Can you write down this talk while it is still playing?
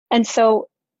And so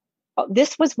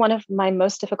this was one of my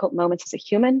most difficult moments as a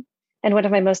human and one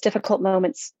of my most difficult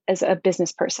moments as a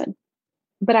business person.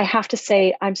 But I have to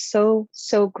say, I'm so,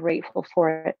 so grateful for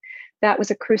it. That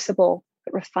was a crucible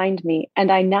that refined me.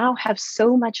 And I now have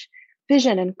so much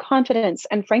vision and confidence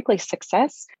and frankly,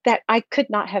 success that I could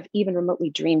not have even remotely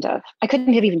dreamed of. I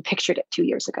couldn't have even pictured it 2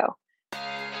 years ago.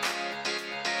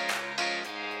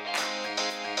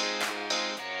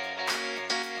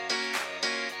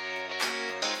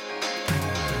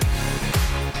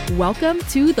 Welcome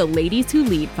to the Ladies Who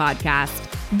Lead podcast.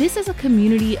 This is a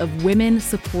community of women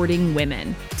supporting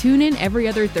women. Tune in every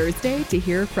other Thursday to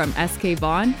hear from SK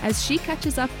Vaughn as she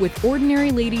catches up with ordinary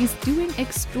ladies doing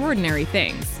extraordinary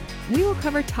things. We will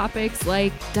cover topics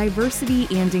like diversity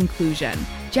and inclusion,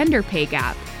 gender pay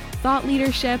gap, thought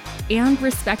leadership, and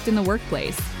respect in the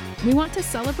workplace. We want to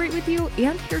celebrate with you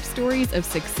and hear stories of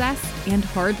success and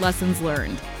hard lessons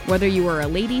learned. Whether you are a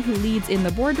lady who leads in the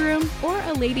boardroom or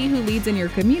a lady who leads in your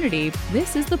community,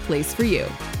 this is the place for you.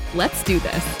 Let's do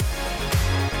this.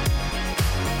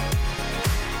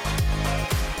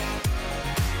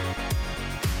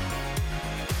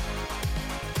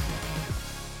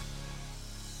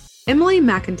 Emily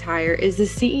McIntyre is the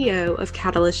CEO of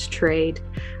Catalyst Trade,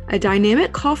 a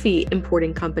dynamic coffee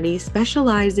importing company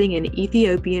specializing in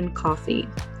Ethiopian coffee.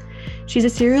 She's a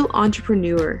serial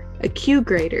entrepreneur, a Q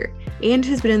grader, and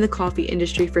has been in the coffee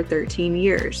industry for 13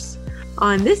 years.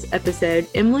 On this episode,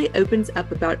 Emily opens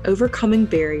up about overcoming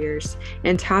barriers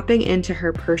and tapping into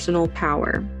her personal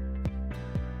power.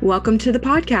 Welcome to the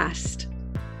podcast.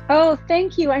 Oh,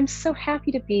 thank you. I'm so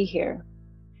happy to be here.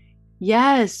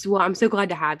 Yes, well, I'm so glad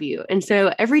to have you. And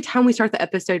so every time we start the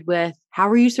episode with, how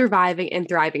are you surviving and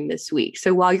thriving this week?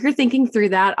 So while you're thinking through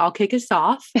that, I'll kick us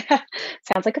off.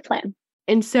 Sounds like a plan.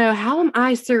 And so how am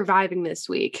I surviving this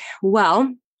week?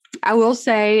 Well, I will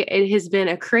say it has been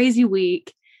a crazy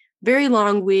week, very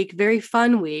long week, very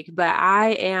fun week, but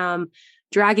I am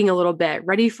dragging a little bit,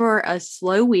 ready for a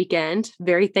slow weekend,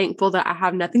 very thankful that I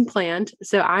have nothing planned.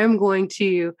 So I am going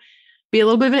to be a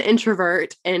little bit of an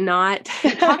introvert and not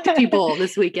talk to people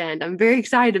this weekend. I'm very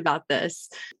excited about this.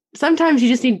 Sometimes you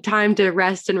just need time to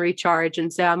rest and recharge.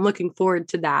 And so I'm looking forward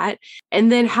to that. And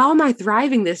then how am I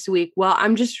thriving this week? Well,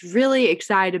 I'm just really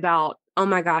excited about, oh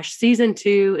my gosh, season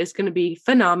 2 is going to be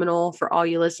phenomenal for all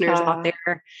you listeners out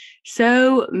there.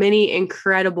 So many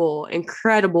incredible,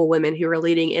 incredible women who are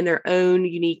leading in their own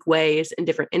unique ways in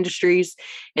different industries.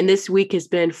 And this week has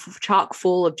been chock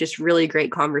full of just really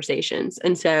great conversations.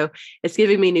 And so it's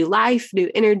giving me new life,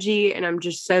 new energy, and I'm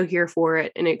just so here for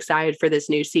it and excited for this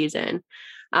new season.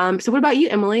 So what about you,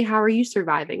 Emily? How are you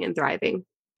surviving and thriving?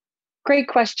 Great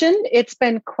question. It's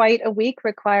been quite a week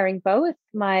requiring both.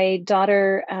 My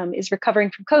daughter is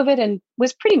recovering from COVID and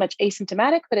was pretty much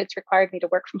asymptomatic, but it's required me to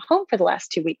work from home for the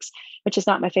last 2 weeks, which is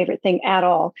not my favorite thing at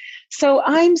all. So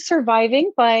I'm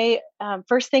surviving by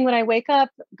first thing when I wake up,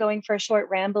 going for a short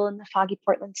ramble in the foggy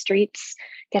Portland streets,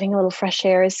 getting a little fresh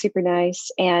air is super nice,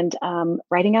 and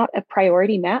writing out a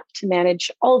priority map to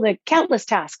manage all the countless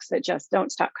tasks that just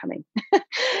don't stop coming.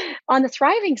 On the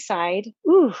thriving side,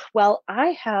 well,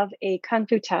 I have a Kung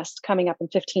Fu test coming up in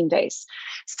 15 days.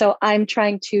 So I'm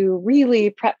trying to really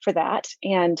prep for that.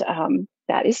 And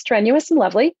that is strenuous and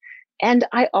lovely. And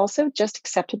I also just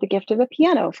accepted the gift of a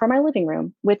piano for my living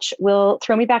room, which will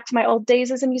throw me back to my old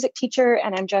days as a music teacher.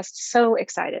 And I'm just so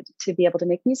excited to be able to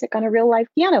make music on a real live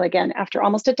piano again after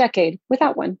almost a decade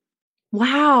without one.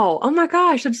 Wow. Oh my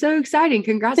gosh. I'm so excited.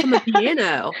 Congrats on the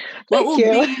piano.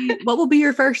 What will be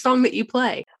your first song that you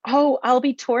play? Oh, I'll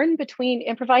be torn between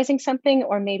improvising something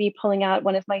or maybe pulling out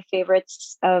one of my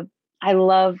favorites of, I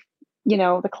love,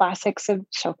 the classics of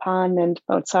Chopin and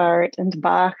Mozart and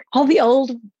Bach, all the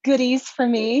old goodies for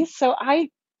me. So I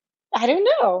don't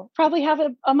know, probably have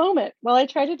a moment while I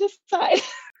try to decide.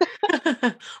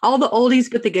 All the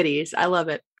oldies but the goodies. I love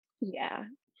it. Yeah.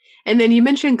 And then you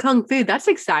mentioned Kung Fu. That's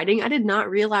exciting. I did not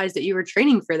realize that you were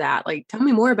training for that. Like, tell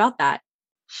me more about that.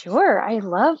 Sure. I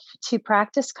love to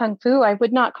practice Kung Fu. I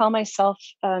would not call myself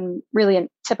really a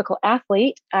typical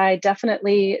athlete. I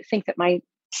definitely think that my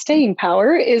staying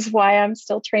power is why I'm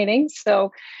still training.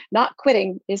 So not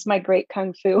quitting is my great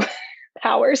Kung Fu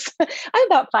powers. I'm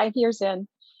about 5 years in,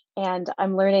 and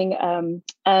I'm learning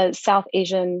a South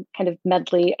Asian kind of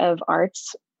medley of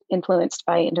arts influenced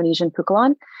by Indonesian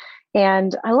Pukulan.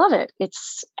 And I love it.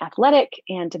 It's athletic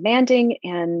and demanding,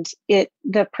 and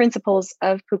the principles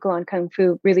of Pukulan Kung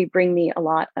Fu really bring me a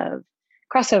lot of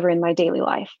crossover in my daily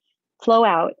life. Flow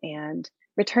out and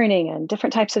returning and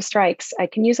different types of strikes. I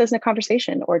can use those in a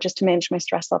conversation or just to manage my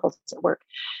stress levels at work.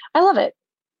 I love it.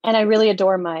 And I really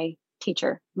adore my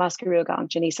teacher, Masker Rugang,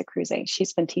 Janisa Cruze.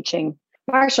 She's been teaching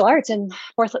martial arts in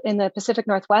the Pacific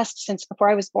Northwest since before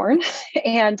I was born.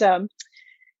 And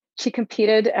she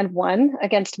competed and won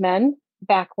against men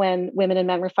back when women and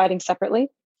men were fighting separately.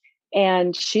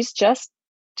 And she's a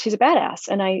badass.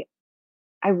 And I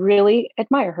really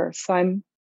admire her. So I'm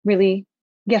really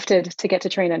gifted to get to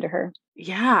train under her.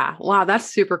 Yeah. Wow. That's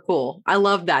super cool. I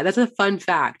love that. That's a fun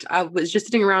fact. I was just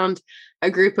sitting around a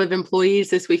group of employees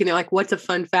this week and they're like, what's a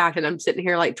fun fact? And I'm sitting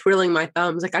here like twiddling my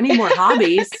thumbs. Like, I need more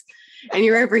hobbies. And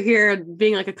you're over here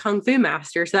being like a Kung Fu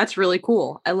master. So that's really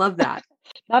cool. I love that.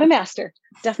 Not a master,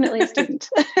 definitely a student.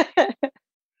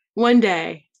 One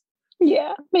day.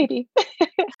 Yeah, maybe.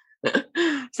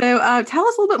 So tell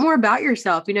us a little bit more about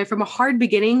yourself, from a hard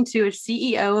beginning to a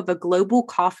CEO of a global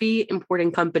coffee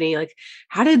importing company. Like,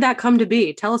 how did that come to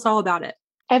be? Tell us all about it.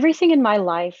 Everything in my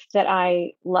life that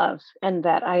I love and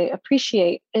that I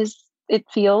appreciate it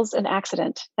feels an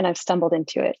accident and I've stumbled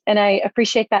into it. And I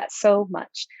appreciate that so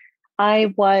much.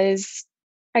 I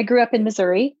grew up in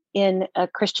Missouri in a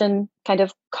Christian kind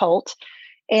of cult.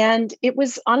 And it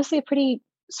was honestly a pretty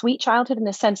sweet childhood in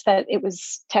the sense that it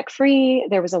was tech free.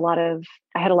 I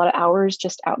had a lot of hours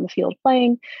just out in the field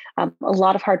playing, a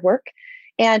lot of hard work.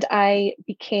 And I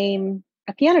became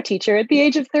a piano teacher at the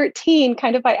age of 13,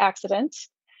 kind of by accident,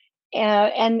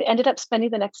 and ended up spending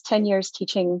the next 10 years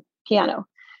teaching piano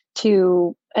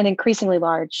to an increasingly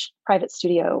large private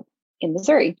studio in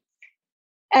Missouri.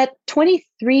 At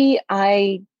 23,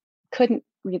 I couldn't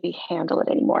really handle it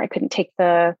anymore. I couldn't take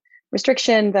the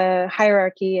restriction, the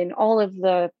hierarchy, and all of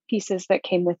the pieces that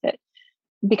came with it.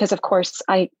 Because, of course,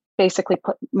 I basically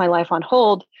put my life on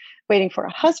hold, waiting for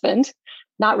a husband,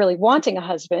 not really wanting a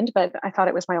husband, but I thought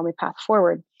it was my only path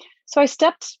forward. So I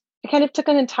kind of took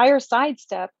an entire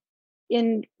sidestep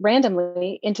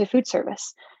randomly into food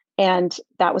service. And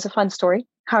that was a fun story,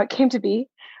 how it came to be.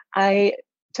 I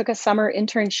took a summer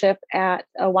internship at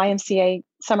a YMCA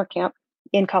summer camp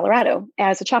in Colorado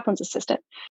as a chaplain's assistant.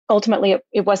 Ultimately,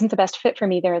 it wasn't the best fit for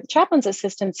me there at the chaplain's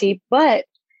assistancy, but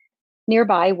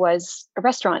nearby was a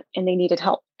restaurant and they needed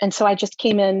help. And so I just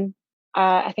came in,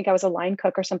 I think I was a line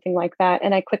cook or something like that.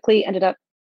 And I quickly ended up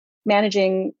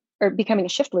managing or becoming a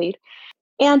shift lead.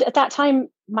 And at that time,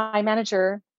 my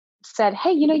manager said,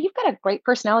 hey, you've got a great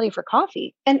personality for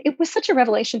coffee. And it was such a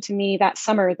revelation to me that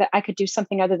summer that I could do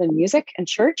something other than music and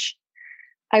church.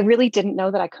 I really didn't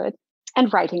know that I could.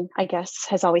 And writing, I guess,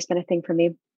 has always been a thing for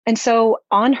me. And so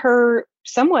on her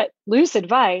somewhat loose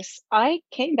advice, I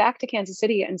came back to Kansas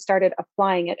City and started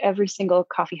applying at every single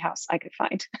coffee house I could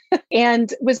find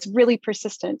and was really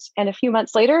persistent. And a few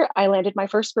months later, I landed my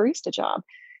first barista job.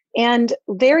 And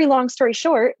very long story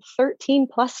short, 13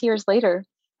 plus years later,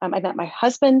 I met my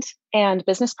husband and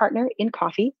business partner in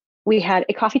coffee. We had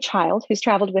a coffee child who's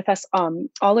traveled with us all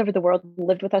over the world,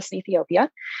 lived with us in Ethiopia.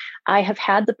 I have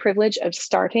had the privilege of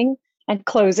starting and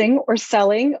closing or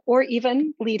selling or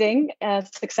even leading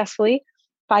successfully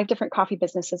 5 different coffee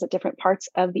businesses at different parts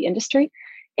of the industry.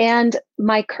 And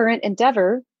my current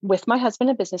endeavor with my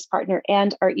husband and business partner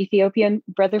and our Ethiopian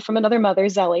brother from another mother,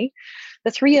 Zeli,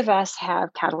 the 3 of us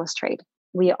have Catalyst Trade.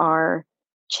 We are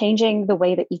changing the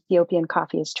way that Ethiopian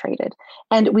coffee is traded.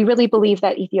 And we really believe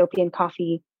that Ethiopian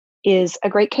coffee is a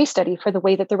great case study for the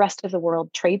way that the rest of the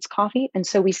world trades coffee. And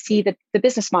so we see the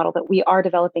business model that we are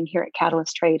developing here at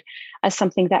Catalyst Trade as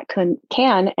something that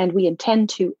can, and we intend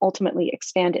to ultimately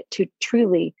expand it to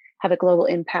truly have a global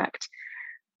impact.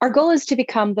 Our goal is to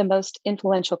become the most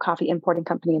influential coffee importing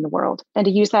company in the world and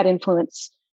to use that influence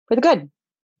for the good.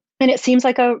 And it seems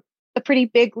like a pretty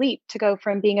big leap to go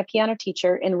from being a piano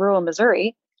teacher in rural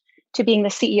Missouri to being the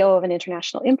CEO of an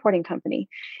international importing company.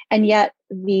 And yet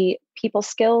the people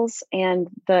skills and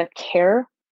the care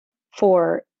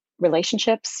for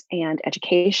relationships and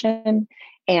education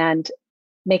and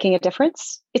making a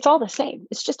difference, it's all the same.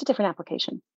 It's just a different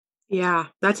application. Yeah,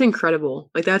 that's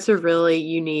incredible. Like, that's a really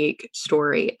unique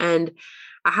story. And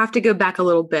I have to go back a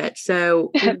little bit.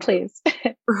 So please.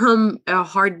 From a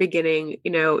hard beginning,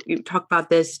 you talk about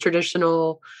this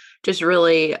traditional, just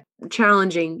really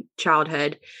challenging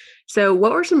childhood. So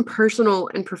what were some personal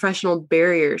and professional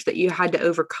barriers that you had to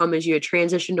overcome as you had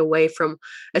transitioned away from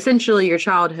essentially your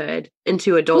childhood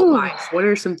into adult life? What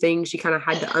are some things you kind of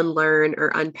had to unlearn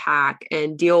or unpack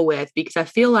and deal with? Because I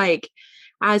feel like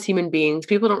as human beings,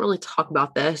 people don't really talk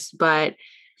about this, but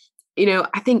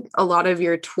I think a lot of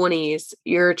your 20s,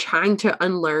 you're trying to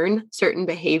unlearn certain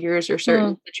behaviors or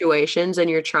certain situations, and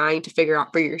you're trying to figure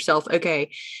out for yourself,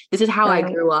 okay, this is how I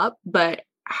grew up, but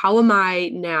how am I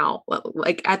now?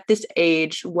 Like at this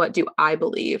age, what do I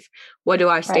believe? What do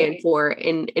I stand for?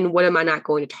 And what am I not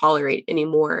going to tolerate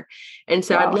anymore? And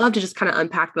so I'd love to just kind of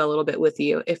unpack that a little bit with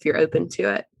you if you're open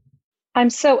to it. I'm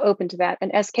so open to that.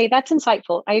 And SK, that's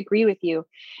insightful. I agree with you.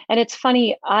 And it's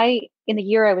funny, in the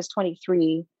year I was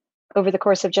 23, over the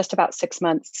course of just about 6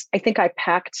 months, I think I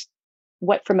packed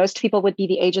what for most people would be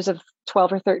the ages of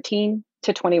 12 or 13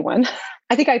 to 21.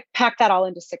 I think I packed that all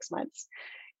into 6 months.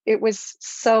 It was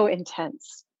so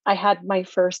intense. I had my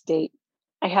first date.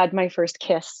 I had my first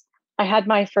kiss.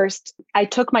 I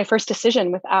took my first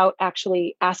decision without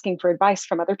actually asking for advice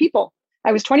from other people.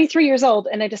 I was 23 years old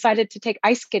and I decided to take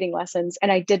ice skating lessons,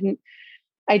 and I didn't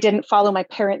follow my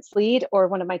parents' lead or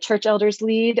one of my church elders'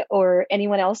 lead or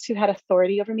anyone else who had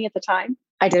authority over me at the time.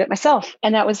 I did it myself.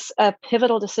 And that was a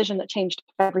pivotal decision that changed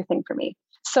everything for me.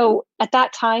 So at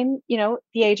that time, the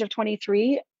age of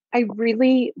 23, I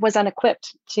really was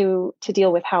unequipped to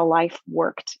deal with how life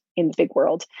worked in the big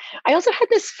world. I also had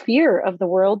this fear of the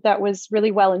world that was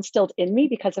really well instilled in me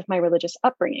because of my religious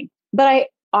upbringing. But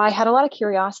I had a lot of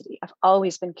curiosity. I've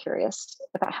always been curious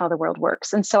about how the world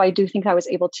works. And so I do think I was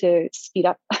able to speed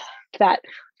up that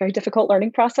very difficult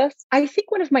learning process. I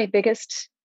think one of my biggest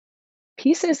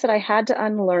pieces that I had to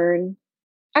unlearn,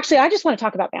 actually, I just want to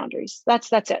talk about boundaries.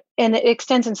 That's it. And it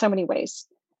extends in so many ways.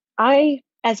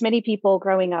 As many people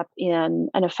growing up in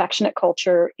an affectionate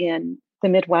culture in the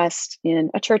Midwest, in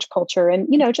a church culture, and,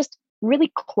 just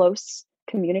really close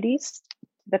communities,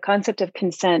 the concept of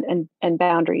consent and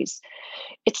boundaries,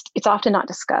 it's often not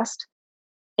discussed,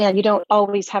 and you don't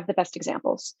always have the best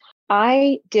examples.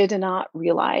 I did not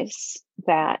realize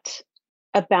that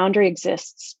a boundary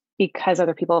exists because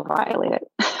other people violate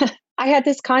it. I had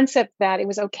this concept that it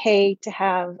was okay to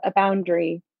have a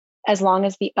boundary as long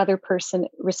as the other person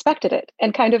respected it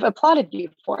and kind of applauded you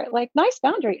for it. Like, nice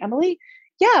boundary, Emily.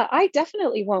 Yeah, I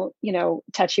definitely won't,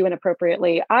 touch you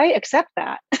inappropriately. I accept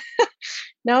that.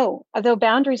 No, though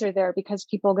boundaries are there because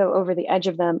people go over the edge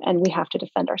of them and we have to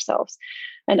defend ourselves.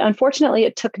 And unfortunately,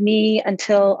 it took me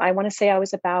until I want to say I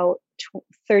was about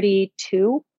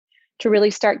 32 to really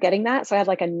start getting that. So I had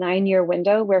like a 9-year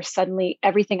window where suddenly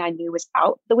everything I knew was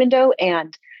out the window.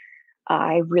 And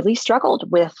I really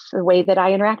struggled with the way that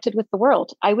I interacted with the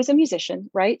world. I was a musician,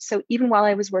 right? So even while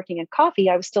I was working in coffee,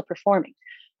 I was still performing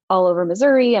all over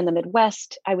Missouri and the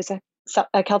Midwest. I was a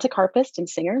Celtic harpist and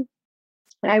singer.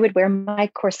 And I would wear my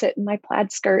corset and my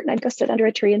plaid skirt and I'd go sit under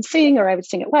a tree and sing, or I would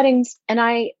sing at weddings. And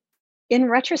I, in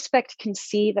retrospect, can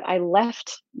see that I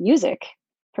left music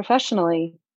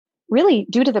professionally really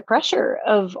due to the pressure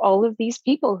of all of these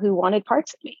people who wanted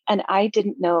parts of me. And I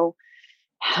didn't know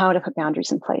how to put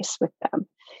boundaries in place with them.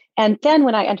 And then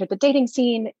when I entered the dating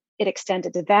scene, it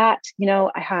extended to that.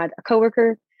 I had a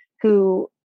coworker who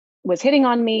was hitting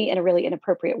on me in a really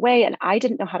inappropriate way, and I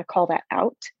didn't know how to call that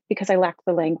out because I lacked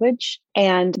the language.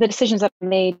 And the decisions that I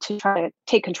made to try to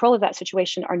take control of that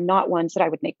situation are not ones that I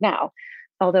would make now,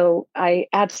 although I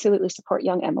absolutely support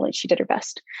young Emily. She did her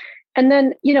best. And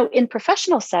then, in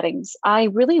professional settings, I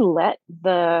really let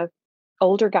the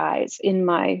older guys in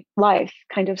my life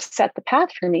kind of set the path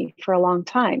for me for a long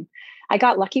time. I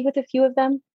got lucky with a few of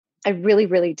them. I really,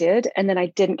 really did. And then I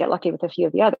didn't get lucky with a few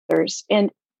of the others. And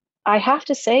I have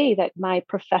to say that my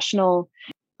professional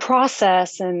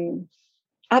process and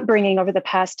upbringing over the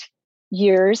past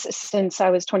years, since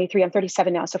I was 23, I'm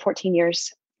 37 now, so 14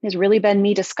 years, has really been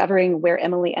me discovering where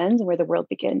Emily ends and where the world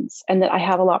begins, and that I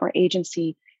have a lot more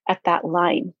agency at that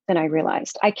line than I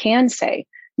realized. I can say,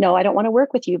 no, I don't want to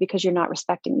work with you because you're not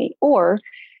respecting me. Or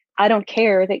I don't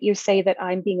care that you say that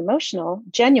I'm being emotional.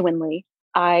 Genuinely,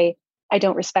 I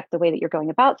don't respect the way that you're going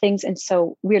about things. And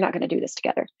so we're not going to do this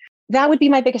together. That would be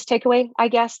my biggest takeaway, I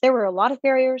guess. There were a lot of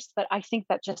barriers, but I think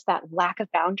that just that lack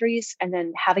of boundaries and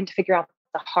then having to figure out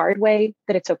the hard way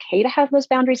that it's okay to have those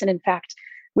boundaries. And in fact,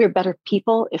 we're better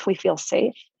people if we feel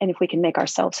safe and if we can make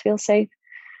ourselves feel safe.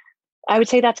 I would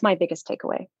say that's my biggest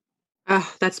takeaway.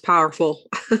 Oh, that's powerful.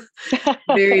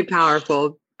 Very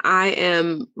powerful. I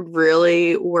am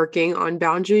really working on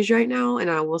boundaries right now. And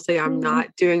I will say I'm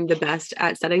not doing the best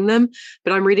at setting them,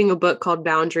 but I'm reading a book called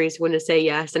Boundaries: When to Say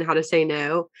Yes and How to Say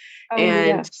No. Oh,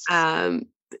 and yes.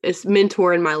 This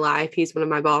mentor in my life, he's one of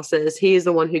my bosses. He's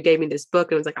the one who gave me this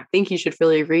book and was like, I think you should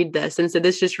really read this. And so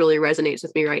this just really resonates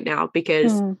with me right now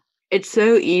because it's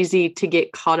so easy to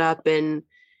get caught up in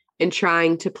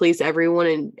trying to please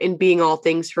everyone and being all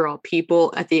things for all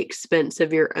people at the expense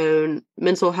of your own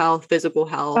mental health, physical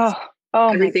health,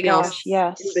 everything else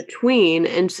in between.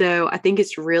 And so I think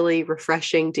it's really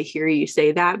refreshing to hear you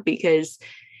say that, because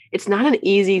it's not an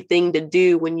easy thing to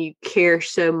do when you care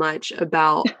so much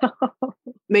about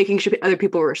making sure other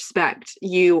people respect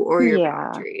you or your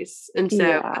boundaries. And so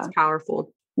that's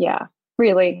powerful. Yeah,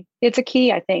 really. It's a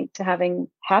key, I think, to having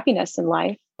happiness in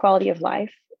life, quality of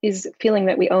life, is feeling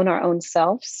that we own our own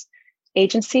selves,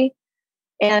 agency.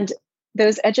 And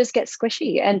those edges get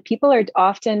squishy, and people are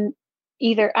often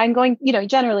either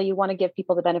generally you want to give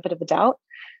people the benefit of the doubt.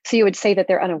 So you would say that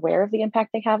they're unaware of the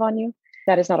impact they have on you.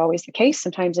 That is not always the case.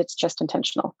 Sometimes it's just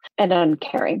intentional and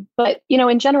uncaring. But,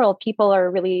 in general, people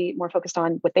are really more focused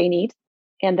on what they need,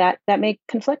 and that may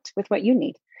conflict with what you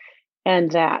need.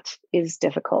 And that is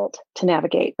difficult to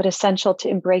navigate, but essential to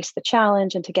embrace the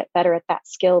challenge and to get better at that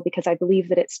skill, because I believe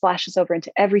that it splashes over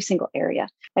into every single area.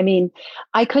 I mean,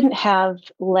 I couldn't have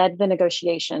led the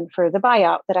negotiation for the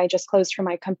buyout that I just closed for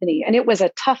my company. And it was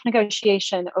a tough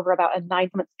negotiation over about a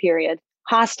 9-month period,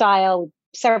 hostile.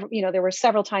 There were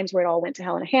several times where it all went to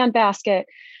hell in a handbasket.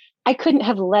 I couldn't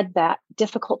have led that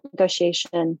difficult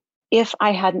negotiation if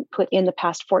I hadn't put in the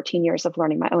past 14 years of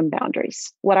learning my own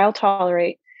boundaries, what I'll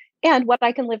tolerate, and what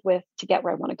I can live with to get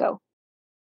where I want to go,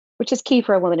 which is key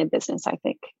for a woman in business, I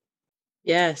think.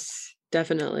 Yes,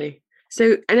 definitely.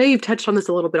 So I know you've touched on this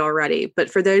a little bit already,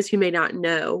 but for those who may not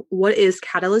know, what is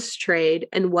Catalyst Trade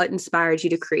and what inspired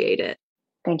you to create it?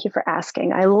 Thank you for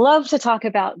asking. I love to talk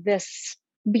about this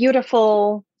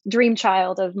beautiful dream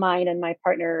child of mine and my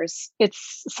partners.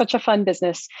 It's such a fun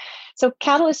business. So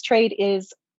Catalyst Trade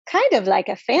is kind of like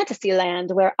a fantasy land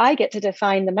where I get to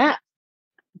define the map.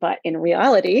 But in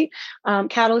reality,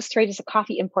 Catalyst Trade is a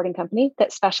coffee importing company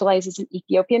that specializes in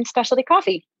Ethiopian specialty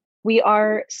coffee. We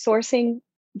are sourcing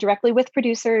directly with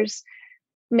producers,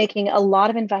 making a lot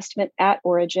of investment at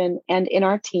origin and in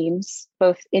our teams,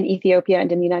 both in Ethiopia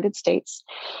and in the United States.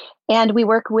 And we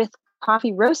work with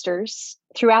coffee roasters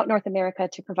throughout North America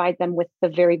to provide them with the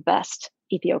very best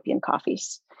Ethiopian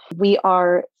coffees. We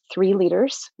are 3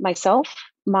 leaders: myself,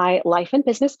 my life and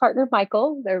business partner,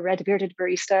 Michael, the red-bearded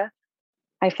barista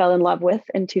I fell in love with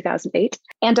in 2008,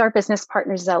 and our business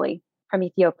partner, Zeli, from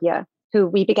Ethiopia, who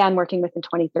we began working with in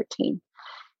 2013.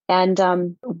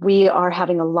 And we are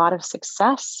having a lot of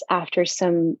success after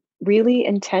some really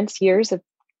intense years of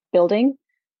building,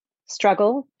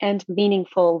 struggle, and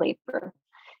meaningful labor.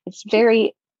 It's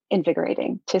very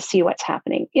invigorating to see what's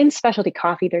happening. In specialty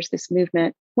coffee, there's this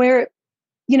movement where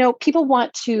people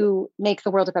want to make the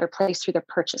world a better place through their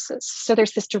purchases. So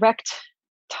there's this direct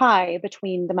tie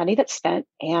between the money that's spent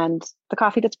and the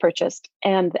coffee that's purchased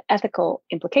and the ethical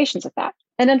implications of that.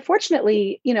 And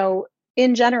unfortunately,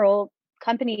 in general,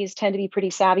 companies tend to be pretty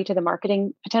savvy to the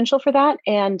marketing potential for that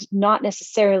and not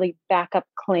necessarily back up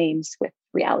claims with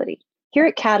reality. Here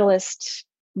at Catalyst,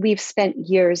 we've spent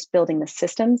years building the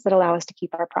systems that allow us to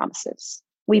keep our promises.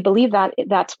 We believe that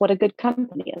that's what a good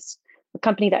company is, a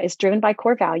company that is driven by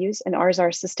core values, and ours are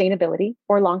sustainability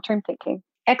or long-term thinking,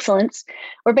 excellence,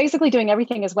 or basically doing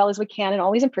everything as well as we can and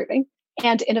always improving,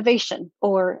 and innovation,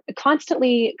 or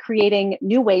constantly creating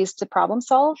new ways to problem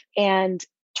solve and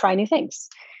try new things.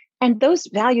 And those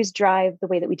values drive the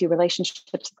way that we do relationships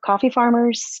with coffee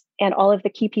farmers and all of the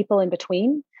key people in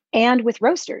between, and with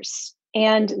roasters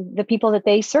and the people that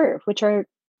they serve, which are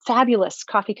fabulous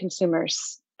coffee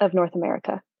consumers of North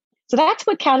America. So that's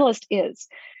what Catalyst is.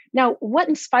 Now, what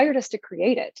inspired us to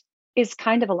create it is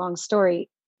kind of a long story,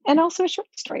 and also a short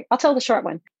story. I'll tell the short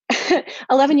one.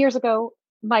 11 years ago,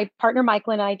 my partner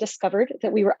Michael and I discovered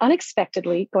that we were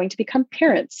unexpectedly going to become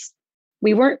parents.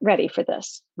 We weren't ready for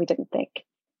this, we didn't think.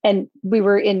 And we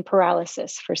were in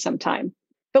paralysis for some time.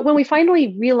 But when we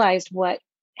finally realized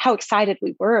how excited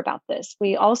we were about this,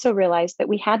 we also realized that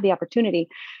we had the opportunity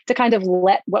to kind of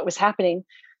let what was happening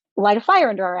light a fire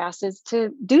under our asses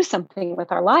to do something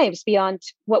with our lives beyond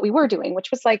what we were doing,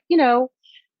 which was like,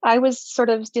 I was sort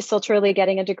of desultorily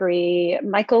getting a degree.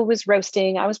 Michael was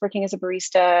roasting. I was working as a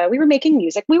barista. We were making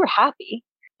music. We were happy,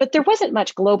 but there wasn't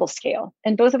much global scale.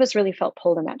 And both of us really felt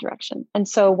pulled in that direction. And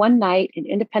so one night in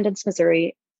Independence,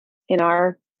 Missouri, in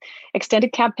our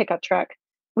extended cab pickup truck,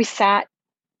 we sat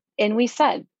and we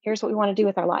said, here's what we want to do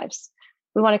with our lives.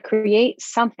 We want to create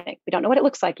something. We don't know what it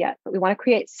looks like yet, but we want to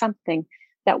create something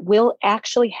that will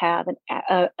actually have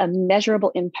a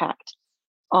measurable impact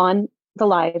on the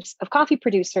lives of coffee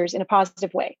producers in a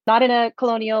positive way, not in a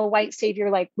colonial white savior,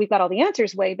 like we've got all the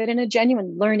answers way, but in a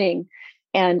genuine learning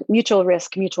and mutual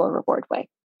risk, mutual reward way.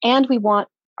 And we want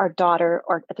our daughter,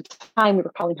 or at the time we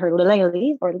were calling her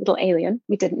Lily, or Little Alien.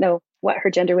 We didn't know what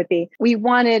her gender would be. We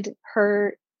wanted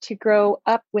her to grow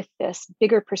up with this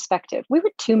bigger perspective. We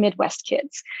were 2 Midwest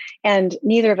kids, and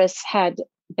neither of us had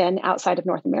been outside of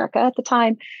North America at the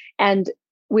time. And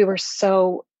we were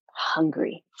so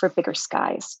hungry for bigger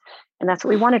skies. And that's what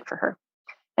we wanted for her.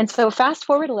 And so fast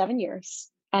forward 11 years,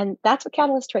 and that's what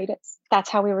Catalyst Trade is. That's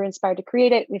how we were inspired to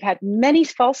create it. We've had many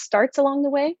false starts along the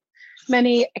way,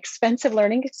 many expensive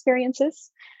learning experiences,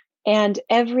 and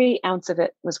every ounce of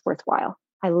it was worthwhile.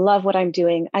 I love what I'm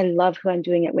doing. I love who I'm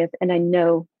doing it with. And I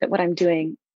know that what I'm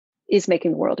doing is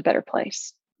making the world a better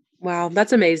place. Wow,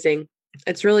 that's amazing.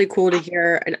 It's really cool to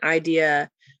hear an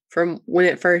idea from when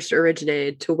it first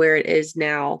originated to where it is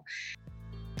now.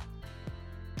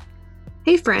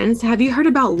 Hey friends, have you heard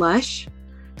about Lush?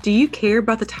 Do you care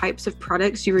about the types of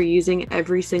products you are using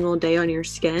every single day on your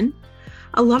skin?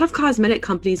 A lot of cosmetic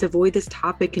companies avoid this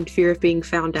topic in fear of being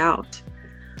found out.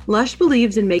 Lush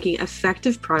believes in making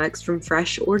effective products from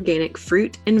fresh organic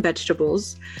fruit and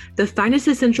vegetables, the finest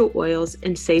essential oils,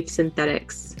 and safe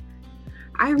synthetics.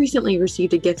 I recently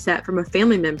received a gift set from a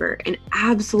family member and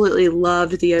absolutely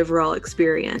loved the overall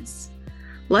experience.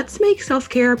 Let's make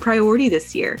self-care a priority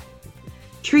this year.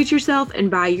 Treat yourself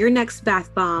and buy your next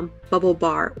bath bomb, bubble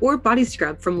bar, or body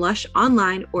scrub from Lush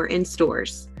online or in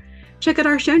stores. Check out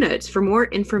our show notes for more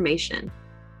information.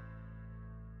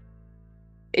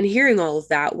 In hearing all of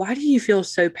that, why do you feel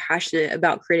so passionate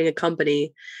about creating a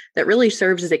company that really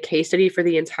serves as a case study for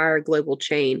the entire global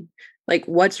chain? Like,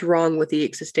 what's wrong with the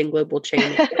existing global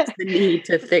chain? What's the need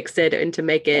to fix it and to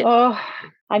make it?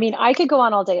 I could go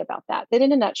on all day about that. But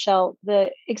in a nutshell,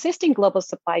 the existing global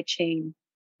supply chain,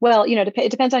 well,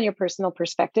 it depends on your personal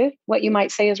perspective, what you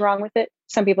might say is wrong with it.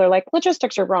 Some people are like,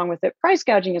 logistics are wrong with it. Price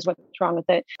gouging is what's wrong with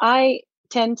it. I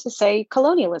tend to say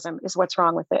colonialism is what's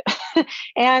wrong with it.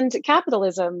 And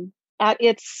capitalism at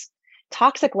its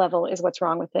toxic level is what's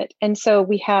wrong with it. And so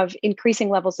we have increasing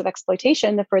levels of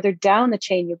exploitation the further down the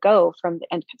chain you go from the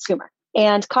end consumer.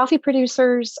 And coffee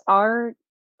producers are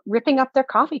ripping up their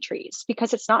coffee trees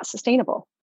because it's not sustainable.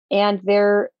 And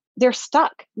they're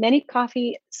stuck. Many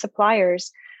coffee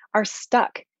suppliers are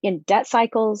stuck in debt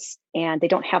cycles, and they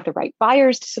don't have the right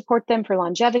buyers to support them for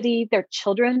longevity. Their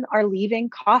children are leaving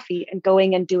coffee and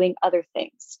going and doing other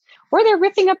things. Or they're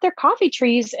ripping up their coffee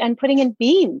trees and putting in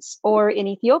beans, or in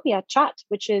Ethiopia, chat,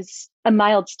 which is a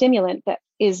mild stimulant that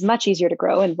is much easier to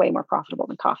grow and way more profitable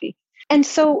than coffee. And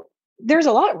so there's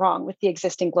a lot wrong with the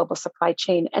existing global supply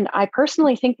chain. And I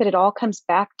personally think that it all comes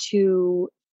back to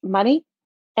money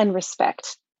and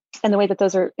respect and the way that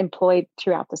those are employed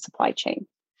throughout the supply chain.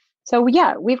 So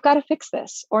yeah, we've got to fix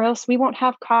this, or else we won't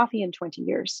have coffee in 20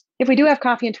 years. If we do have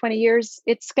coffee in 20 years,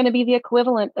 it's going to be the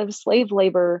equivalent of slave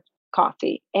labor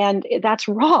coffee. And that's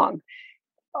wrong.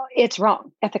 It's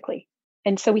wrong ethically.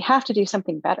 And so we have to do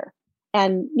something better.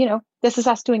 And, this is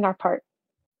us doing our part.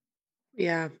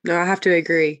 Yeah, no, I have to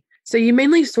agree. So you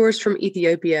mainly source from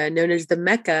Ethiopia, known as the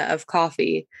Mecca of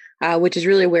coffee, which is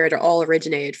really where it all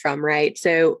originated from, right?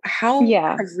 So how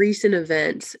have recent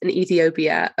events in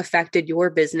Ethiopia affected your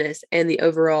business and the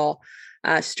overall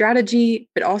strategy,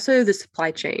 but also the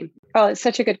supply chain? Oh, it's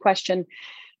such a good question.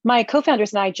 My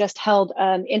co-founders and I just held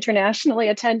an internationally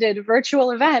attended virtual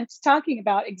event talking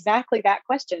about exactly that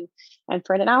question. And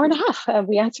for an hour and a half,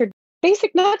 we answered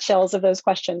basic nutshells of those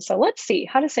questions. So let's see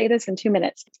how to say this in 2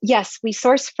 minutes. Yes, we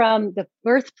source from the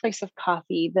birthplace of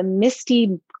coffee, the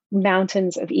misty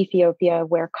mountains of Ethiopia,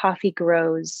 where coffee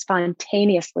grows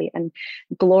spontaneously and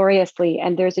gloriously.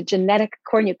 And there's a genetic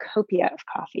cornucopia of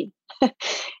coffee.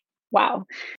 Wow.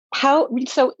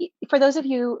 So for those of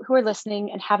you who are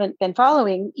listening and haven't been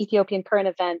following Ethiopian current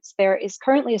events, there is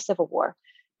currently a civil war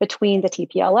between the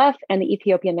TPLF and the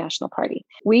Ethiopian National Party.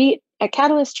 We at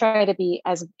Catalyst try to be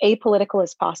as apolitical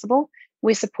as possible.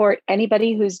 We support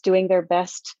anybody who's doing their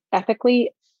best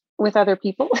ethically with other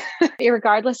people,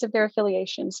 regardless of their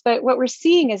affiliations. But what we're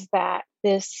seeing is that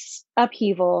this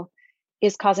upheaval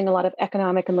is causing a lot of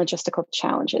economic and logistical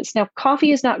challenges. Now,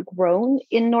 coffee is not grown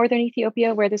in northern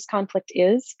Ethiopia where this conflict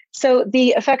is, so the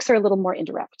effects are a little more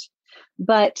indirect.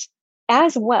 But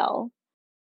as well,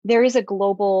 there is a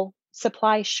global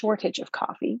supply shortage of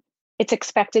coffee. It's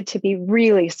expected to be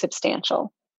really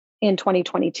substantial in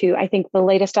 2022. I think the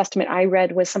latest estimate I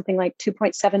read was something like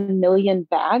 2.7 million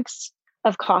bags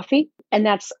of coffee. And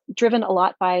that's driven a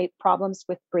lot by problems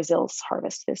with Brazil's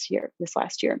harvest this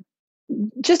last year.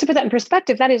 Just to put that in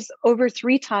perspective, that is over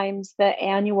 3 times the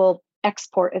annual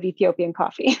export of Ethiopian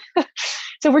coffee.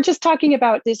 So we're just talking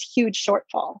about this huge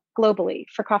shortfall globally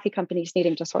for coffee companies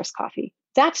needing to source coffee.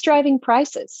 That's driving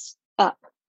prices up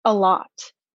a lot.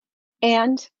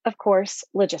 And of course,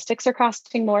 logistics are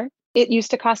costing more. It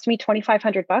used to cost me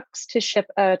 $2,500 to ship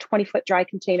a 20-foot dry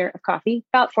container of coffee,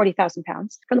 about 40,000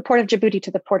 pounds, from the port of Djibouti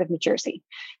to the port of New Jersey.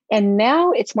 And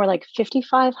now it's more like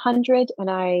 5,500.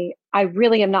 And I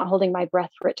really am not holding my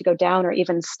breath for it to go down or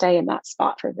even stay in that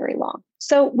spot for very long.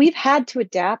 So we've had to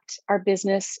adapt our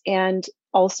business and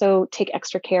also take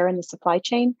extra care in the supply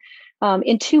chain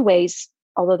in 2 ways.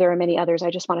 Although there are many others, I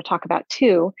just want to talk about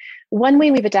 2. One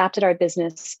way we've adapted our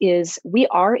business is we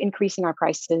are increasing our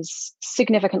prices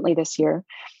significantly this year.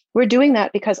 We're doing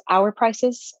that because our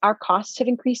costs have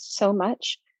increased so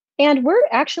much And we're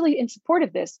actually in support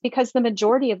of this because the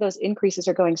majority of those increases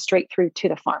are going straight through to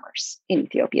the farmers in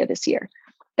Ethiopia this year.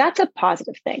 That's a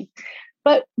positive thing.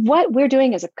 But what we're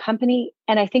doing as a company,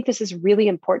 and I think this is really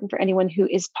important for anyone who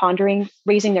is pondering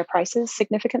raising their prices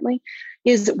significantly,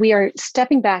 is we are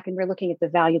stepping back and we're looking at the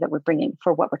value that we're bringing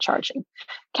for what we're charging.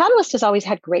 Catalyst has always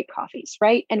had great coffees,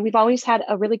 right? And we've always had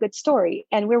a really good story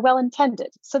and we're well intended.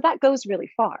 So that goes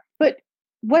really far. But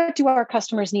what do our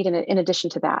customers need in addition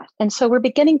to that? And so we're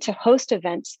beginning to host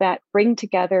events that bring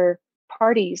together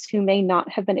parties who may not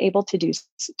have been able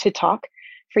to talk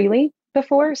freely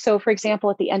before. So for example,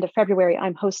 at the end of February,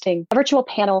 I'm hosting a virtual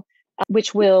panel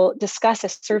which will discuss a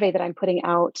survey that I'm putting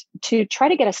out to try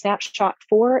to get a snapshot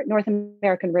for North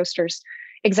American roasters,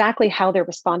 exactly how they're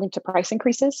responding to price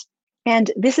increases.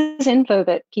 And this is info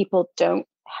that people don't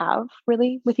have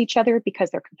really with each other because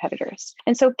they're competitors.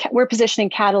 And so we're positioning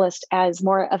Catalyst as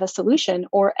more of a solution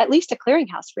or at least a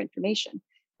clearinghouse for information.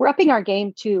 We're upping our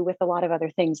game too with a lot of other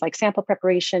things like sample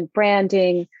preparation,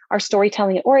 branding, our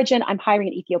storytelling at origin. I'm hiring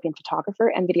an Ethiopian photographer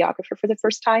and videographer for the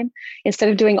first time instead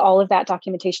of doing all of that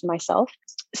documentation myself.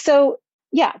 So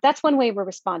yeah, that's one way we're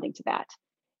responding to that.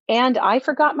 And I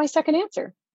forgot my second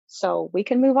answer, so we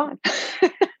can move on.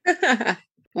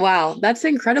 Wow, that's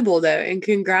incredible though. And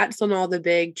congrats on all the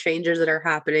big changes that are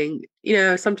happening.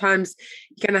 Sometimes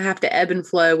you kind of have to ebb and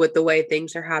flow with the way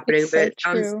things are happening, but it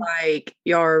sounds like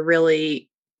you're really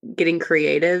getting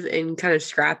creative and kind of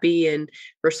scrappy and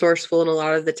resourceful in a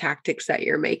lot of the tactics that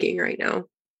you're making right now.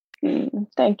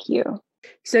 Thank you.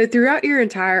 So throughout your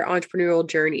entire entrepreneurial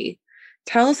journey,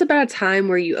 tell us about a time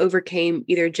where you overcame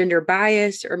either gender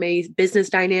bias or maybe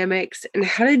business dynamics, and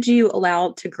how did you allow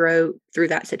it to grow through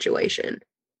that situation?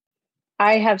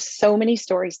 I have so many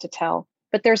stories to tell,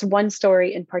 but there's one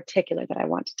story in particular that I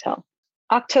want to tell.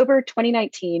 October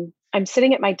 2019, I'm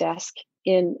sitting at my desk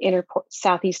in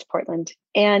Southeast Portland,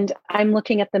 and I'm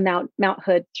looking at the Mount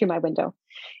Hood through my window.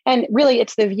 And really,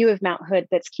 it's the view of Mount Hood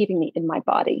that's keeping me in my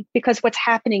body, because what's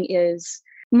happening is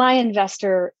my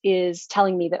investor is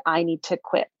telling me that I need to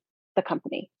quit the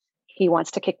company. He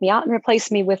wants to kick me out and replace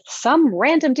me with some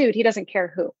random dude. He doesn't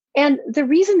care who. And the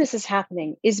reason this is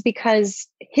happening is because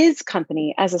his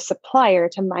company, as a supplier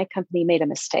to my company, made a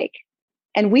mistake.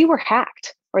 And we were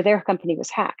hacked, or their company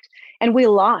was hacked. And we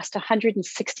lost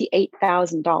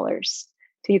 $168,000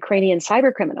 to Ukrainian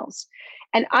cyber criminals.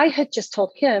 And I had just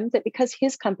told him that because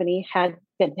his company had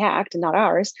been hacked and not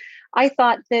ours, I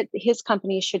thought that his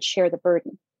company should share the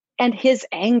burden. And his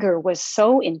anger was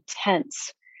so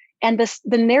intense. And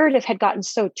the narrative had gotten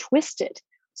so twisted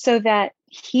so that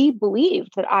he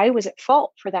believed that I was at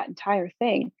fault for that entire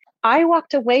thing. I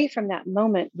walked away from that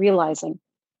moment realizing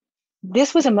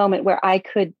this was a moment where I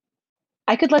could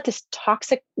let this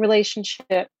toxic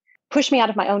relationship push me out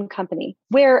of my own company,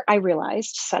 where I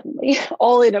realized suddenly,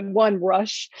 all in one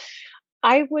rush,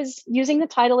 I was using the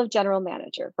title of general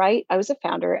manager, right? I was a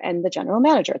founder and the general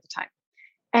manager at the time.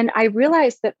 And I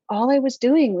realized that all I was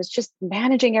doing was just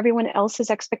managing everyone else's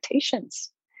expectations.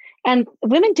 And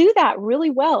women do that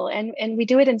really well. And we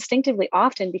do it instinctively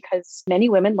often because many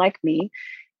women like me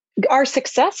are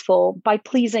successful by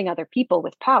pleasing other people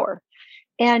with power.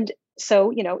 And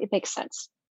so, it makes sense.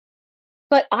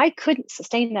 But I couldn't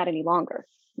sustain that any longer.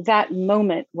 That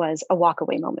moment was a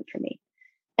walkaway moment for me.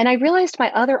 And I realized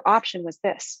my other option was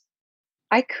this.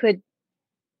 I could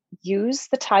use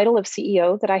the title of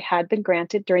CEO that I had been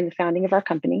granted during the founding of our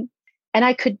company, and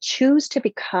I could choose to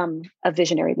become a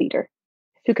visionary leader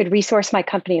who could resource my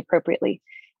company appropriately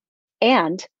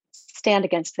and stand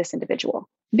against this individual,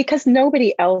 because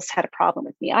nobody else had a problem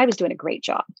with me. I was doing a great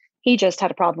job. He just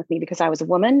had a problem with me because I was a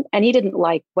woman and he didn't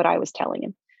like what I was telling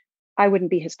him. I wouldn't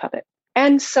be his puppet.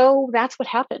 And so that's what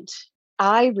happened.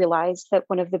 I realized that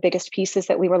one of the biggest pieces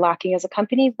that we were lacking as a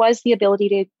company was the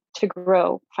ability to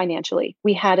grow financially.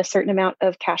 We had a certain amount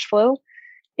of cash flow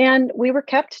and we were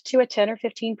kept to a 10 or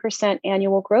 15%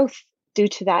 annual growth due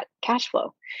to that cash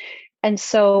flow. And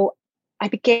so I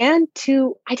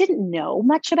didn't know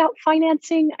much about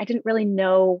financing. I didn't really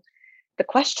know the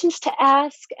questions to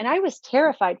ask. And I was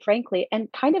terrified, frankly,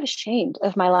 and kind of ashamed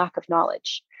of my lack of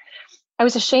knowledge. I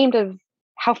was ashamed of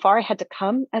how far I had to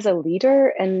come as a leader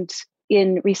and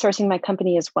in resourcing my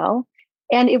company as well.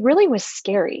 And it really was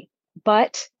scary,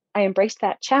 but I embraced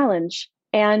that challenge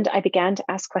and I began to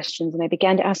ask questions and I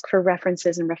began to ask for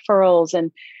references and referrals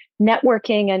and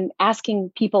networking and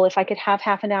asking people if I could have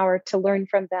half an hour to learn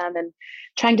from them and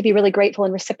trying to be really grateful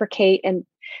and reciprocate. And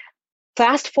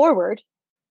fast forward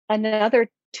another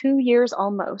 2 years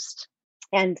almost,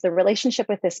 and the relationship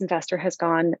with this investor has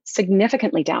gone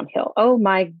significantly downhill. Oh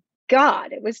my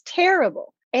God, it was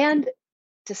terrible. And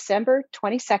December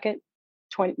 22nd,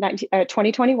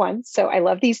 2021. So I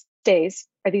love these days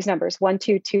or these numbers,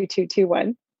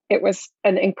 122221. It was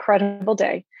an incredible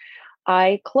day.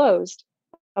 I closed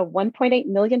a $1.8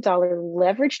 million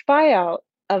leveraged buyout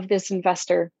of this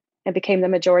investor and became the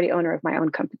majority owner of my own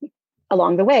company.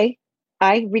 Along the way,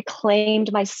 I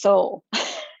reclaimed my soul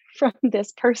from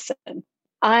this person.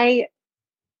 I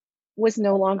was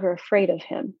no longer afraid of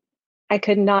him. I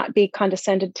could not be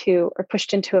condescended to or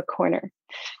pushed into a corner.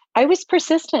 I was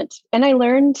persistent and I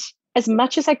learned as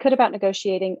much as I could about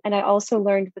negotiating. And I also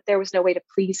learned that there was no way to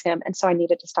please him. And so I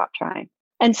needed to stop trying.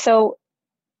 And so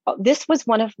this was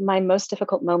one of my most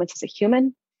difficult moments as a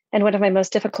human and one of my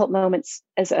most difficult moments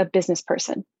as a business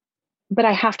person. But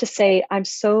I have to say, I'm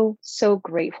so, so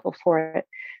grateful for it.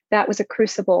 That was a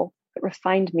crucible that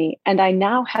refined me. And I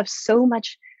now have so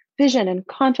much vision and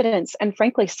confidence and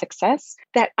frankly, success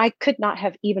that I could not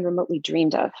have even remotely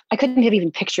dreamed of. I couldn't have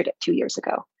even pictured it 2 years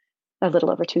ago, a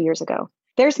little over 2 years ago.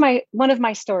 There's one of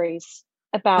my stories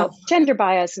about gender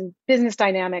bias and business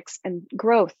dynamics and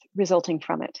growth resulting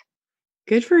from it.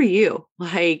 Good for you.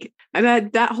 Like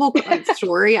that whole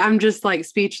story, I'm just like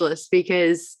speechless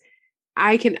because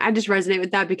I just resonate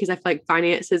with that because I feel like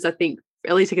finances, I think,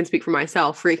 at least I can speak for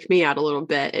myself, freak me out a little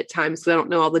bit at times because I don't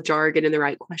know all the jargon and the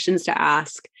right questions to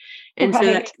ask. And so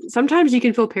that sometimes you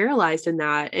can feel paralyzed in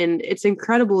that. And it's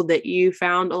incredible that you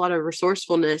found a lot of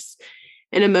resourcefulness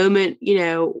in a moment,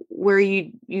 where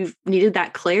you needed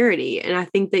that clarity. And I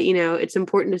think that, it's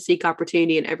important to seek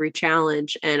opportunity in every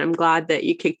challenge. And I'm glad that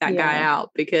you kicked that guy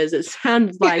out because it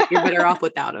sounds like you're better off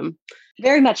without him.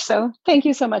 Very much so. Thank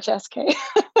you so much, SK.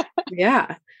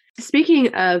 Yeah.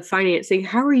 Speaking of financing,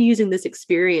 how are you using this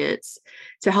experience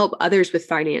to help others with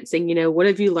financing? What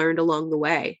have you learned along the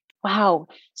way? Wow.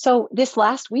 So this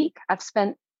last week,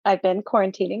 I've been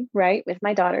quarantining, right, with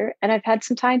my daughter, and I've had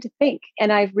some time to think.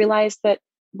 And I've realized that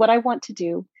what I want to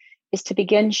do is to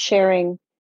begin sharing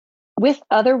with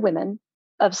other women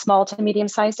of small to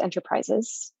medium-sized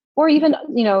enterprises, or even,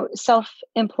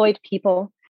 self-employed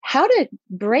people, how to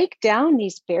break down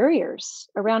these barriers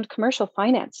around commercial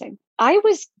financing. I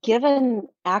was given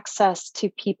access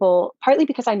to people partly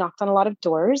because I knocked on a lot of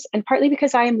doors and partly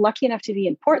because I am lucky enough to be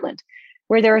in Portland,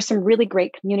 where there are some really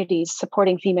great communities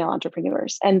supporting female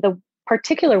entrepreneurs. And the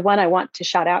particular one I want to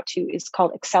shout out to is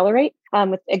called Accelerate,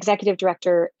 with Executive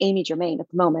Director Amy Germain at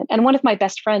the moment. And one of my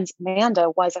best friends,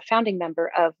 Amanda, was a founding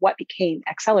member of what became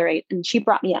Accelerate, and she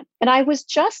brought me in. And I was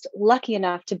just lucky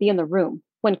enough to be in the room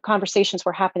when conversations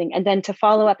were happening and then to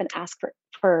follow up and ask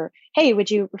for, hey,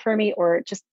 would you refer me or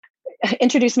just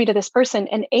introduce me to this person?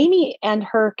 And Amy and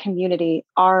her community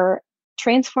are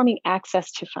transforming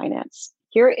access to finance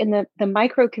here in the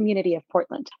micro community of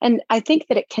Portland. And I think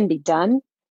that it can be done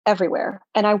everywhere.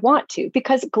 And I want to,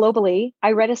 because globally,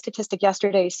 I read a statistic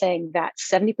yesterday saying that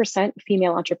 70% of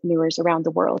female entrepreneurs around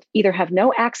the world either have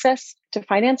no access to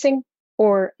financing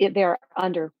or they're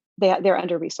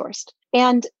under-resourced.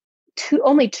 And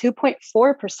only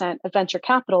 2.4% of venture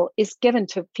capital is given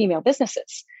to female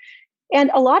businesses. And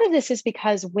a lot of this is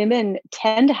because women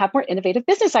tend to have more innovative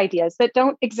business ideas that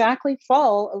don't exactly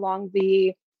fall along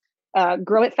the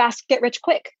grow it fast, get rich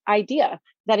quick idea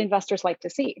that investors like to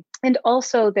see. And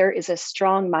also there is a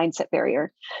strong mindset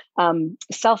barrier,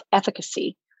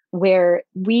 self-efficacy, where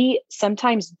we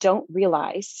sometimes don't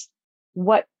realize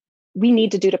what we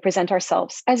need to do to present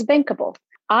ourselves as bankable.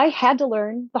 I had to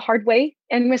learn the hard way,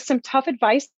 and with some tough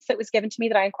advice that was given to me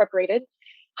that I incorporated,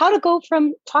 how to go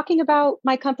from talking about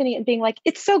my company and being like,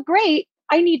 it's so great,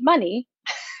 I need money.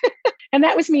 And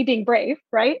that was me being brave,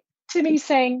 right? To me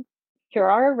saying, here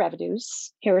are our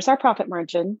revenues. Here's our profit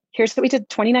margin. Here's what we did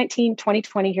 2019,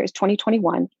 2020. Here's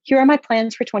 2021. Here are my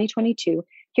plans for 2022.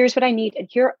 Here's what I need. And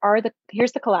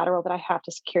here's the collateral that I have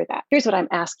to secure that. Here's what I'm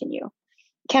asking you.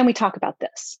 Can we talk about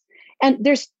this? And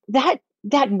there's that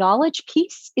knowledge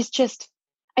piece is just,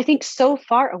 I think, so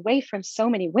far away from so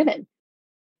many women,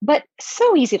 but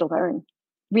so easy to learn,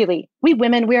 really. We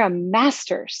women, we are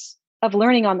masters of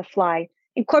learning on the fly,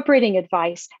 incorporating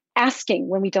advice, asking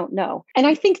when we don't know. And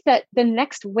I think that the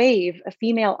next wave of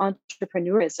female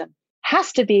entrepreneurism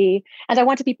has to be, and I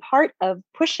want to be part of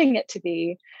pushing it to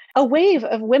be, a wave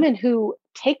of women who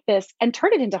take this and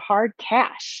turn it into hard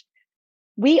cash.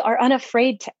 We are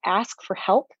unafraid to ask for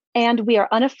help, and we are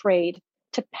unafraid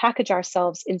to package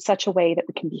ourselves in such a way that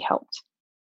we can be helped.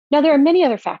 Now, there are many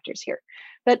other factors here,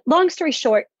 but long story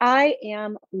short, I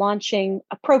am launching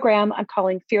a program I'm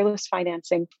calling Fearless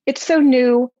Financing. It's so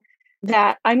new.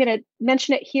 that I'm going to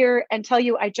mention it here and tell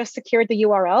you I just secured the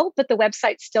URL, but the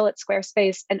website's still at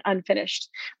Squarespace and unfinished,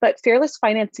 but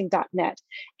fearlessfinancing.net.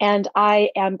 And I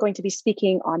am going to be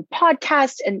speaking on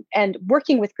podcasts and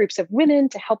working with groups of women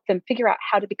to help them figure out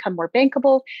how to become more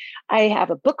bankable. I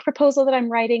have a book proposal that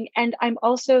I'm writing, and I'm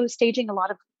also staging a lot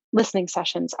of listening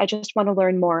sessions. I just want to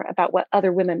learn more about what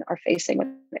other women are facing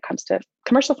when it comes to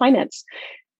commercial finance,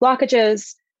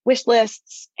 blockages, wish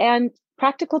lists, and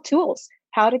practical tools,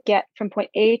 how to get from point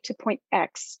A to point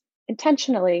X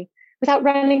intentionally without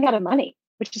running out of money,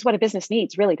 which is what a business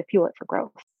needs really to fuel it for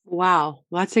growth. Wow,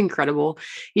 that's incredible.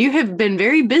 You have been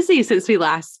very busy since we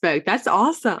last spoke. That's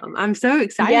awesome. I'm so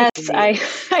excited.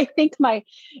 Yes, I think my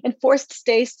enforced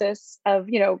stasis of,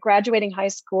 graduating high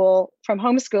school from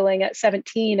homeschooling at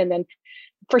 17 and then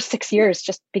for 6 years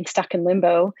just being stuck in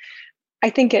limbo,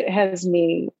 I think it has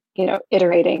me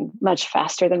iterating much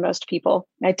faster than most people.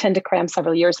 I tend to cram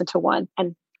several years into one,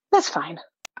 and that's fine.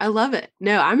 I love it.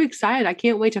 No, I'm excited. I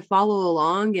can't wait to follow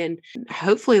along and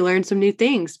hopefully learn some new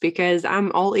things because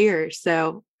I'm all ears.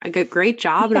 So I got a great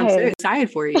job and I'm so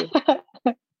excited for you.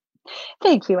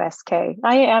 Thank you, SK.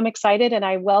 I am excited, and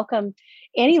I welcome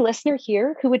any listener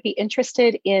here who would be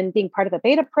interested in being part of the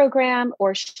beta program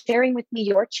or sharing with me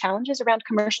your challenges around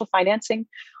commercial financing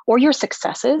or your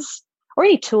successes or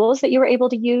any tools that you were able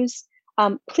to use.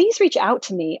 Please reach out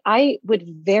to me. I would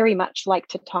very much like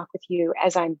to talk with you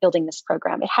as I'm building this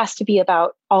program. It has to be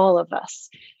about all of us,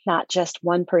 not just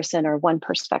one person or one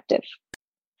perspective.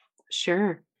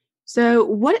 Sure. So,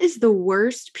 what is the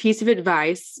worst piece of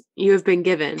advice you have been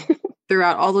given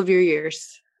throughout all of your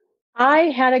years? I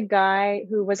had a guy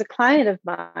who was a client of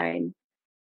mine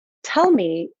tell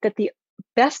me that the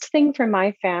best thing for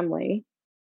my family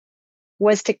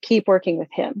was to keep working with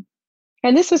him.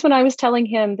 And this was when I was telling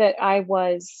him that I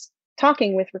was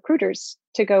talking with recruiters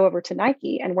to go over to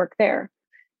Nike and work there.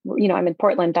 I'm in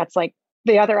Portland. That's like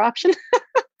the other option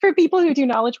for people who do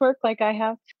knowledge work like I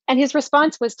have. And his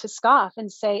response was to scoff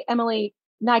and say, Emily,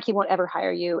 Nike won't ever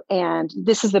hire you. And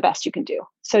this is the best you can do.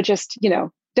 So just,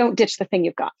 don't ditch the thing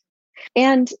you've got.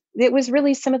 And it was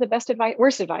really some of the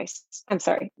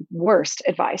worst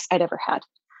advice I'd ever had.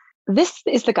 This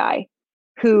is the guy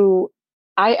who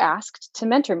I asked to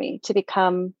mentor me to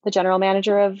become the general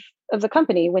manager of the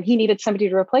company when he needed somebody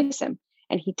to replace him.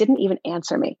 And he didn't even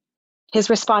answer me. His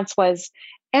response was,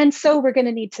 and so we're going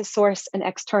to need to source an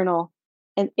external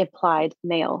and implied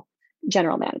male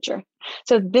general manager.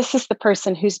 So this is the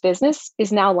person whose business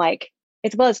is now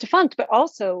it's defunct, but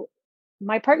also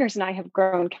my partners and I have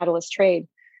grown Catalyst Trade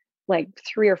like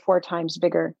 3 or 4 times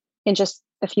bigger in just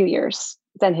a few years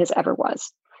than his ever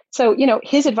was. So,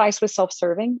 his advice was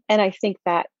self-serving. And I think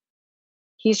that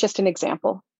he's just an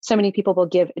example. So many people will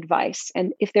give advice.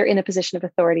 And if they're in a position of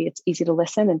authority, it's easy to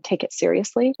listen and take it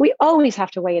seriously. We always have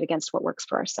to weigh it against what works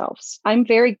for ourselves. I'm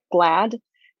very glad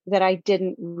that I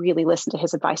didn't really listen to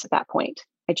his advice at that point.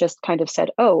 I just kind of said,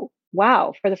 oh,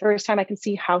 wow, for the first time, I can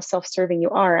see how self-serving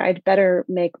you are. I'd better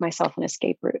make myself an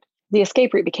escape route. The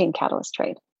escape route became Catalyst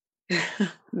Trade.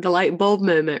 The light bulb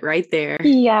moment right there.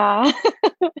 Yeah.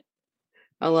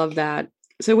 I love that.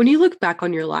 So when you look back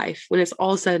on your life, when it's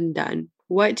all said and done,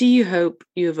 what do you hope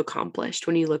you have accomplished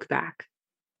when you look back?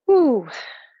 Ooh,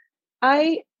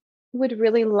 I would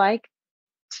really like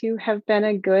to have been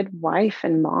a good wife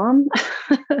and mom.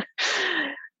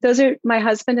 Those are my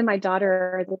husband and my daughter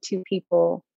are the 2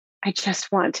 people I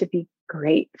just want to be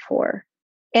great for.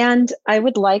 And I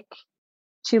would like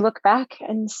to look back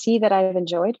and see that I've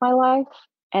enjoyed my life.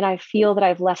 And I feel that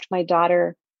I've left my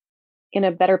daughter in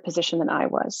a better position than I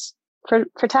was for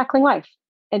tackling life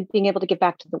and being able to give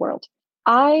back to the world.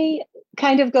 I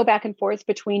kind of go back and forth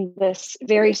between this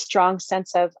very strong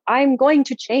sense of I'm going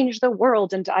to change the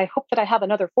world and I hope that I have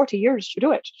another 40 years to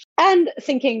do it. And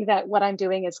thinking that what I'm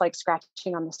doing is like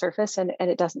scratching on the surface and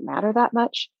it doesn't matter that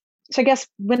much. So I guess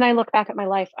when I look back at my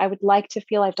life, I would like to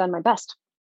feel I've done my best.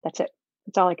 That's it.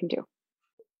 That's all I can do.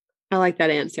 I like that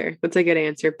answer. That's a good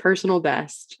answer. Personal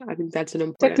best. I think that's an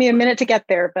important. Took me a minute to get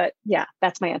there, but yeah,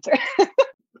 that's my answer.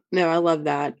 No, I love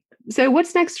that. So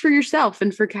what's next for yourself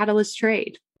and for Catalyst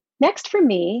Trade? Next for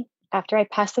me, after I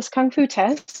pass this Kung Fu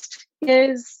test,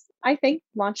 is, I think,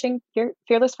 launching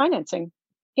Fearless Financing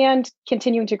and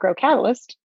continuing to grow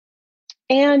Catalyst.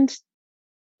 And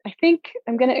I think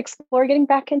I'm going to explore getting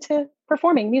back into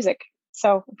performing music.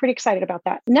 So I'm pretty excited about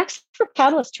that. Next for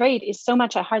Catalyst Trade is so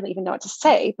much I hardly even know what to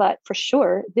say, but for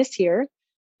sure this year,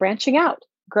 branching out,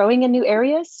 growing in new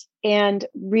areas, and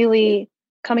really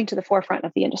coming to the forefront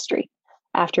of the industry.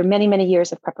 After many, many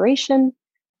years of preparation,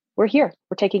 we're here.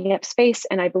 We're taking up space,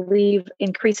 and I believe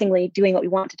increasingly doing what we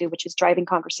want to do, which is driving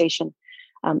conversation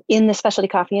in the specialty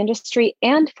coffee industry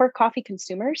and for coffee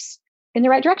consumers in the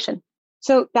right direction.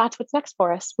 So that's what's next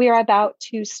for us. We are about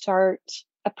to start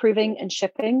approving and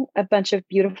shipping a bunch of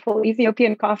beautiful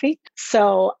Ethiopian coffee.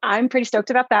 So I'm pretty stoked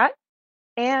about that.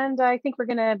 And I think we're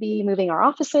going to be moving our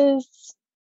offices.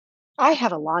 I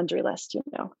have a laundry list,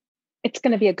 It's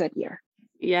going to be a good year.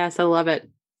 Yes, I love it.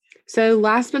 So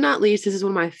last but not least, this is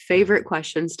one of my favorite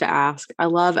questions to ask. I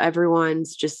love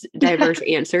everyone's just diverse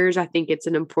answers. I think it's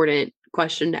an important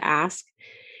question to ask,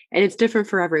 and it's different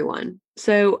for everyone.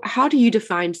 So how do you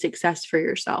define success for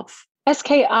yourself?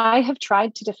 SK, I have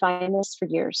tried to define this for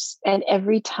years, and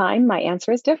every time my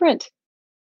answer is different.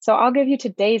 So I'll give you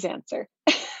today's answer.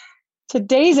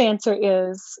 Today's answer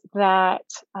is that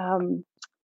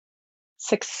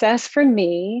success for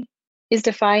me is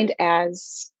defined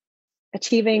as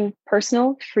achieving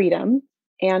personal freedom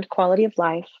and quality of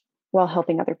life while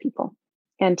helping other people.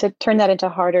 And to turn that into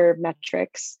harder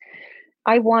metrics,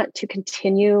 I want to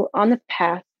continue on the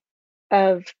path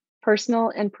of personal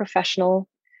and professional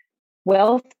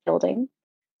wealth building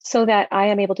so that I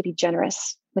am able to be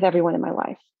generous with everyone in my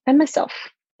life and myself.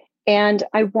 And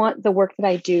I want the work that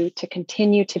I do to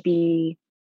continue to be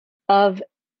of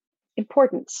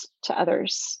importance to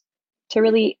others, to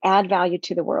really add value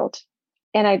to the world.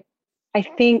 And I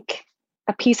think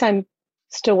a piece I'm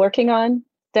still working on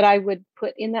that I would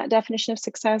put in that definition of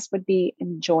success would be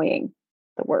enjoying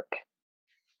the work.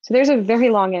 So there's a very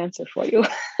long answer for you.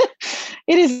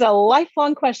 It is a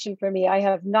lifelong question for me. I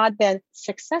have not been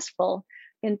successful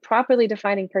in properly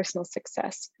defining personal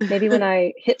success. Maybe when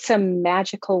I hit some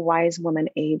magical wise woman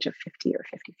age of 50 or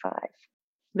 55.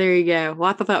 There you go. Well,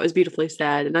 I thought that was beautifully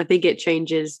said. And I think it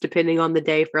changes depending on the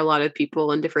day for a lot of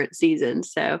people in different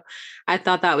seasons. So I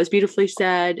thought that was beautifully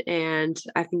said. And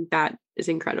I think that is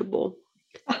incredible.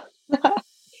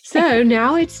 So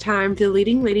now it's time for the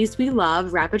Leading Ladies We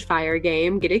Love rapid fire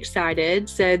game. Get excited.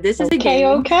 So this is a game.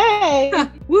 Okay.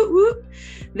 Whoop, whoop.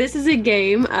 This is a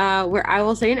game where I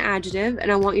will say an adjective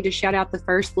and I want you to shout out the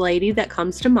first lady that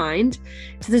comes to mind.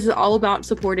 So this is all about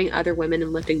supporting other women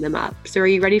and lifting them up. So are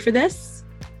you ready for this?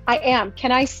 I am.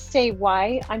 Can I say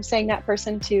why I'm saying that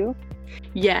person too?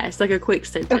 Yes, like a quick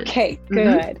sentence. Okay,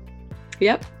 good.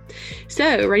 Yep.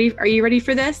 So are you ready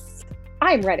for this?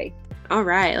 I'm ready. All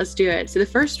right, let's do it. So the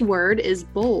first word is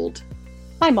bold.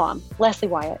 My mom, Leslie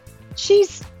Wyatt.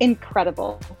 She's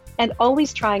incredible and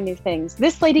always trying new things.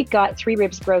 This lady got 3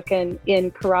 ribs broken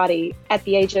in karate at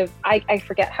the age of, I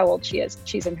forget how old she is.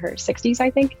 She's in her 60s,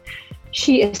 I think.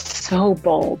 She is so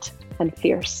bold and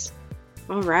fierce.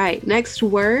 All right. Next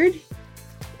word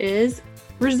is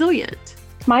resilient.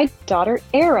 My daughter,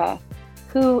 Era,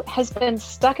 who has been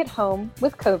stuck at home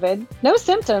with COVID, no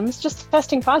symptoms, just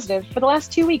testing positive for the last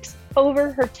 2 weeks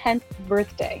over her 10th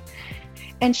birthday.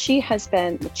 And she has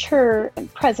been mature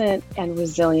and present and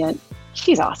resilient.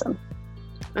 She's awesome.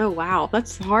 Oh, wow.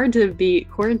 That's hard to be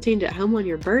quarantined at home on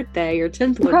your birthday, your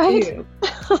 10th one, right? Too.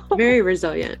 Very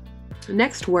resilient. The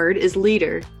next word is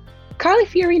leader. Carly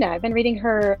Fiorina. I've been reading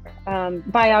her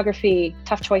biography,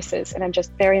 Tough Choices, and I'm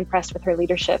just very impressed with her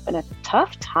leadership in a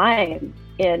tough time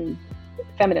in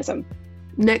feminism.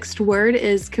 Next word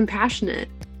is compassionate.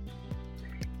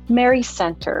 Mary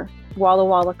Center, Walla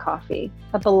Walla Coffee,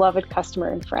 a beloved customer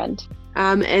and friend.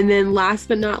 And then last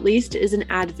but not least is an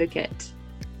advocate.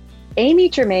 Amy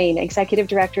Germain, Executive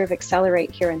Director of Accelerate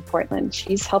here in Portland.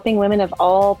 She's helping women of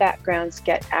all backgrounds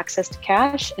get access to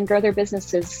cash and grow their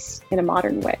businesses in a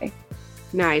modern way.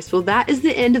 Nice. Well, that is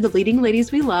the end of the Leading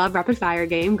Ladies We Love rapid fire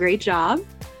game. Great job.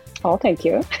 Oh, thank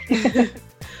you.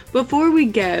 Before we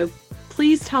go,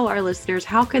 please tell our listeners,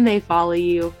 how can they follow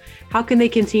you? How can they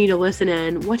continue to listen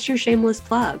in? What's your shameless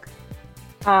plug?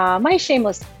 My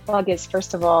shameless plug is,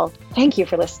 first of all, thank you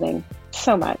for listening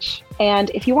so much. And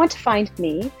if you want to find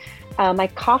me, my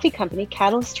coffee company,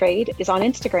 Catalyst Trade, is on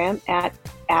Instagram at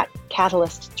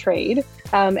Catalyst Trade.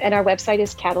 And our website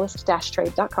is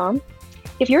catalyst-trade.com.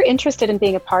 If you're interested in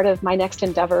being a part of my next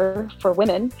endeavor for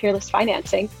women, Fearless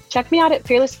Financing, check me out at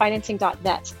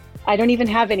fearlessfinancing.net. I don't even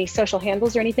have any social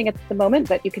handles or anything at the moment,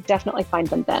 but you could definitely find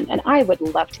them then. And I would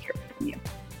love to hear from you.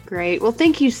 Great. Well,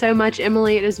 thank you so much,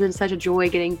 Emily. It has been such a joy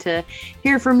getting to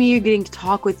hear from you, getting to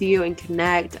talk with you and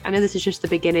connect. I know this is just the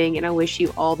beginning, and I wish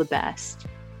you all the best.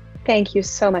 Thank you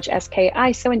so much, SK.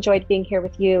 I so enjoyed being here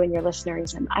with you and your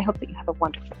listeners, and I hope that you have a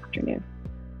wonderful afternoon.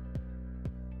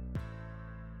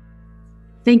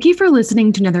 Thank you for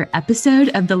listening to another episode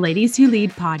of the Ladies Who Lead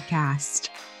podcast.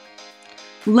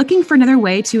 Looking for another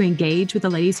way to engage with the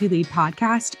Ladies Who Lead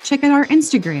podcast? Check out our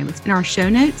Instagram. It's in our show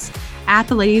notes at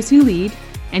the Ladies Who Lead.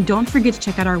 And don't forget to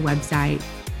check out our website,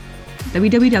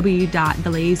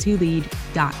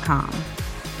 www.theladieswholead.com.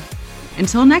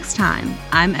 Until next time,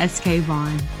 I'm SK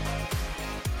Vaughn.